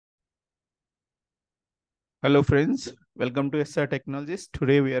Hello friends, welcome to SR Technologies.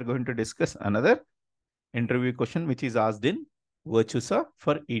 Today we are going to discuss another interview question which is asked in Virtusa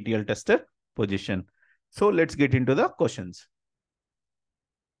for ETL tester position. So let's get into the questions.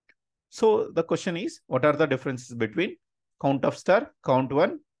 So the question is, what are the differences between count of star, count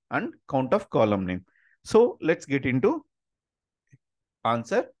one and count of column name? So let's get into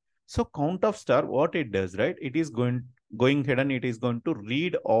answer. So count of star, what it does, right? It is going ahead and it is going to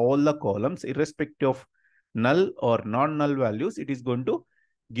read all the columns irrespective of null or non-null values. It is going to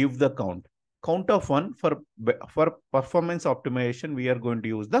give the count. Count of one for performance optimization, we are going to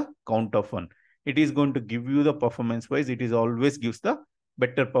use the count of one. It is going to give you the performance wise. It is always gives the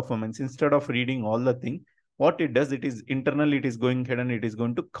better performance instead of reading all the thing. What it does, it is internally, it is going ahead and it is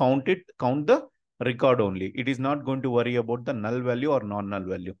going to count the record only. It is not going to worry about the null value or non-null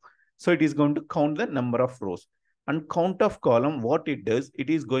value. So it is going to count the number of rows. And count of column, what it does, it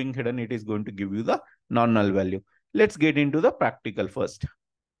is going ahead and it is going to give you the non-null value. Let's get into the practical first.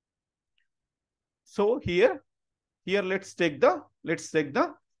 So here let's take the,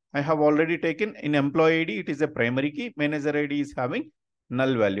 I have already taken in employee ID, it is a primary key. Manager ID is having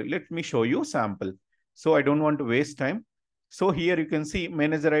null value. Let me show you sample. So I don't want to waste time. So here you can see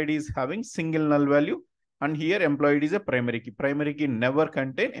manager ID is having single null value, and here employee ID is a primary key. Primary key never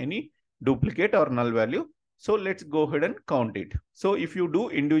contain any duplicate or null value. So let's go ahead and count it. So if you do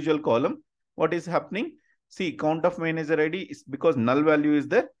individual column, what is happening? See, count of manager ID is because null value is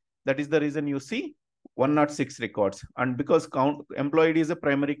there. That is the reason you see 106 records. And because count employee ID is a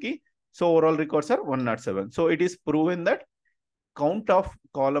primary key, so overall records are 107. So it is proven that count of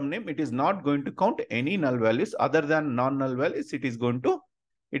column name, it is not going to count any null values other than non-null values. It is going to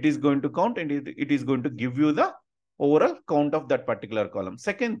count, and it is going to give you the overall count of that particular column.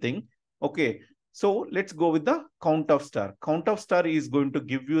 Second thing, okay, so let's go with the count of star. Count of star is going to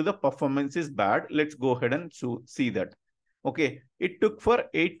give you the performance is bad. Let's go ahead and see that. Okay, it took for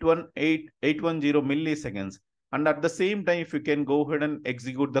 810 milliseconds. And at the same time, if you can go ahead and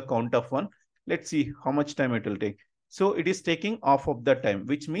execute the count of one, let's see how much time it will take. So it is taking off of the time,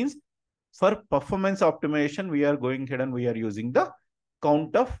 which means for performance optimization, we are going ahead and we are using the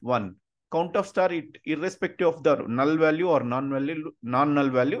count of one. Count of star, it irrespective of the null value or non-null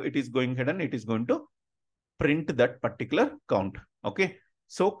value, it is going ahead and it is going to print that particular count. Okay.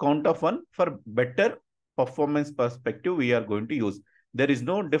 So count of one for better performance perspective, we are going to use. There is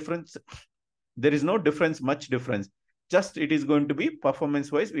no difference. There is no difference, much difference. Just it is going to be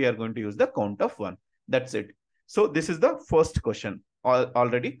performance wise, we are going to use the count of one. That's it. So this is the first question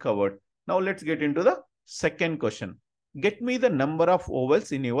already covered. Now let's get into the second question. Get me the number of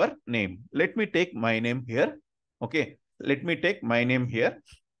vowels in your name. Let me take my name here. Okay. Let me take my name here.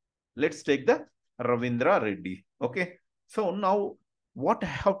 Let's take the Ravindra Reddy. Okay. So now what I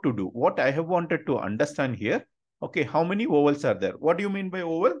have to do, what I have wanted to understand here. Okay. How many vowels are there? What do you mean by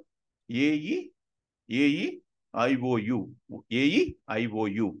vowel? A-E, A-E, I-O-U. A-E,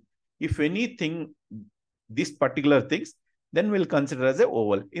 I-O-U. If anything, these particular things, then we'll consider as a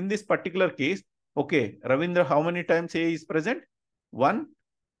vowel. In this particular case, okay, Ravindra, how many times A is present? 1,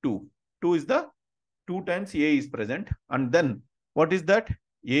 2. 2 is the 2 times A is present. And then what is that?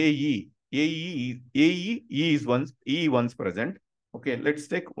 A-E. A-E is once, E once present. Okay, let's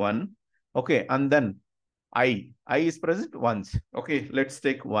take 1. Okay, and then I is present once. Okay, let's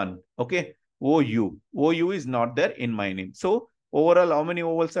take 1. Okay, O-U. O-U is not there in my name. So overall, how many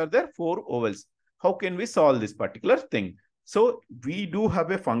vowels are there? 4 vowels. How can we solve this particular thing? So we do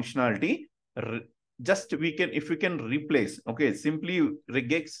have a functionality. Just we can, if we can replace, okay, simply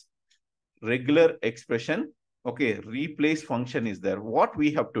regex regular expression. Okay, replace function is there. What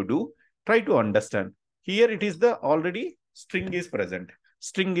we have to do, try to understand. Here it is the already string is present.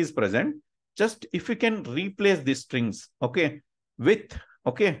 String is present. Just if we can replace these strings, okay, with,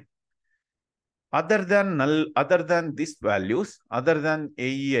 okay, other than null, other than these values, other than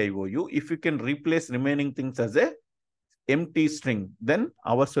AEIOU, if you can replace remaining things as a empty string, then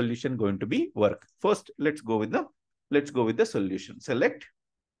our solution going to be work. First, let's go with the solution. Select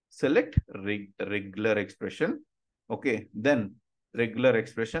regular expression. Okay, then regular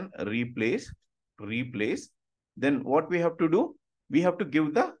expression, replace. Then what we have to do? We have to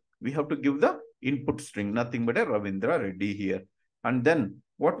give the input string, nothing but a Ravindra Reddy here. And then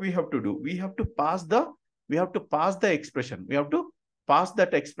what we have to do? We have to pass the expression. We have to pass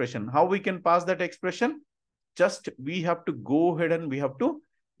that expression. How we can pass that expression? Just we have to go ahead and we have to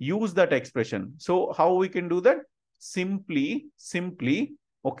use that expression. So how we can do that? Simply,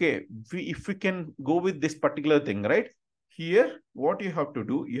 okay, if we can go with this particular thing, right? Here, what you have to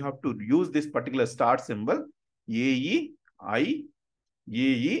do, you have to use this particular start symbol, A-E-I,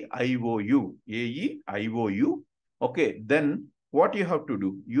 A-E-I-O-U, A-E-I-O-U. Okay, then what you have to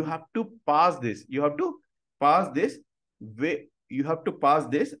do? You have to pass this. You have to pass this way. You have to pass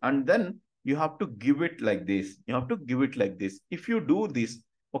this, and then you have to give it like this. You have to give it like this. If you do this,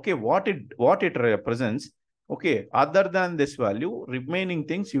 okay, what it represents, okay, other than this value, remaining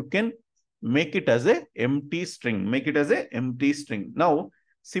things you can make it as a empty string. Make it as a empty string. Now,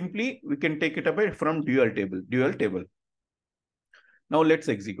 simply we can take it away from dual table. Dual table. Now let's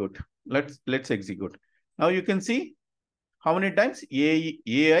execute. Let's execute. Now you can see how many times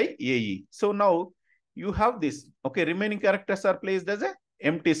A-I-A-E. So now you have this. Okay, remaining characters are placed as a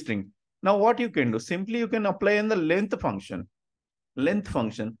empty string. Now what you can do? Simply you can apply in the length function. Length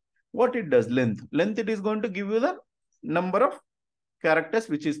function. What it does? Length. Length, it is going to give you the number of characters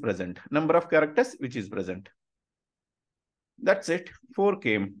which is present. Number of characters which is present. That's it. 4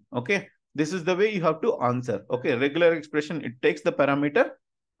 came. Okay. This is the way you have to answer. Okay. Regular expression, it takes the parameter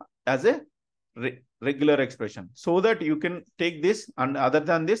as a regular expression, so that you can take this, and other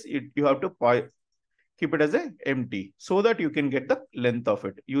than this, you have to keep it as a empty, so that you can get the length of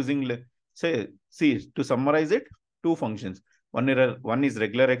it using, say, see, to summarize it, 2 functions. One is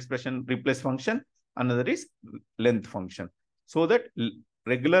regular expression replace function, another is length function. So that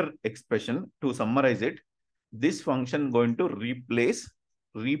regular expression, to summarize it, this function going to replace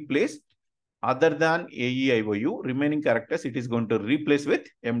other than A-E-I-O-U, remaining characters, it is going to replace with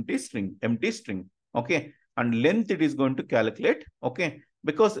empty string. Okay. And length, it is going to calculate. Okay.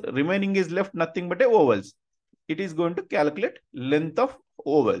 Because remaining is left nothing but a vowels. It is going to calculate length of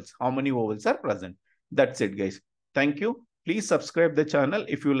vowels. How many vowels are present. That's it, guys. Thank you. Please subscribe the channel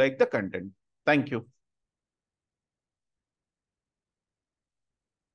if you like the content. Thank you.